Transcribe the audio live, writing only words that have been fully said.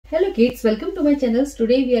Hello kids, welcome to my channel.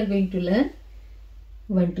 Today we are going to learn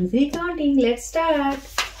 1, 2, 3 counting. Let's start.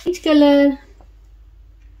 Each color.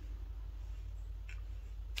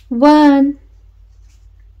 1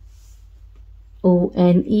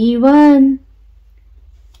 O-N-E 1.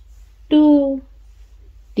 2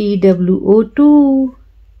 T-W-O 2.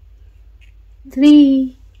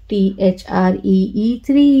 3 T-H-R-E-E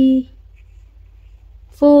 3.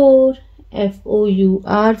 4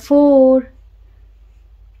 F-O-U-R 4.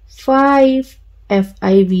 5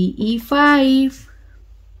 F-I-V-E 5.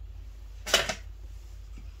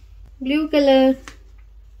 Blue color.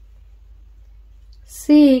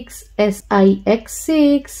 6 S-I-X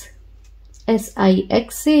 6.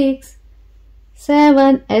 S-I-X 6.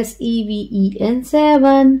 7 S-E-V-E-N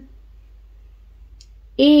 7.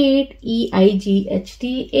 8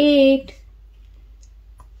 E-I-G-H-T 8.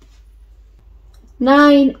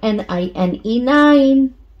 9 N-I-N-E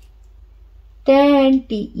 9. 10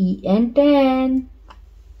 T-E-N 10.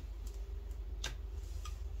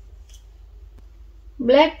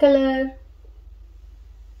 Black color.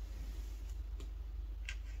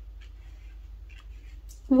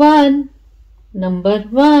 1 number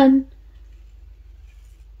 1.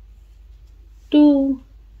 2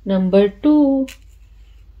 number 2.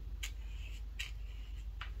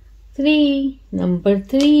 3 number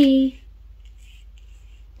 3.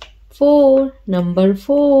 4 number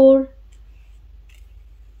 4.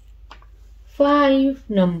 5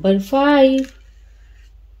 number 5.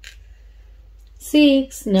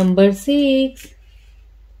 6 number 6.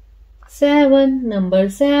 7 number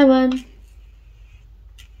 7.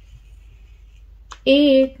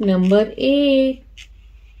 8 number 8.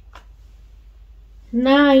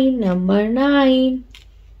 9 number 9.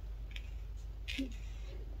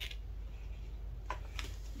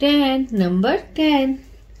 10 number 10.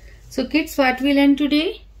 So kids, what we learned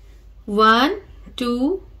today? 1,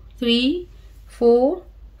 2, 3, 4,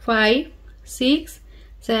 5, 6,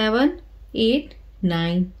 7, 8,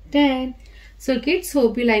 9, 10. So kids,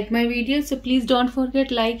 hope you like my video. So please don't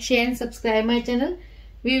forget like, share and subscribe my channel.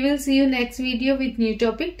 We will see you next video with new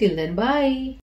topic. Till then, bye.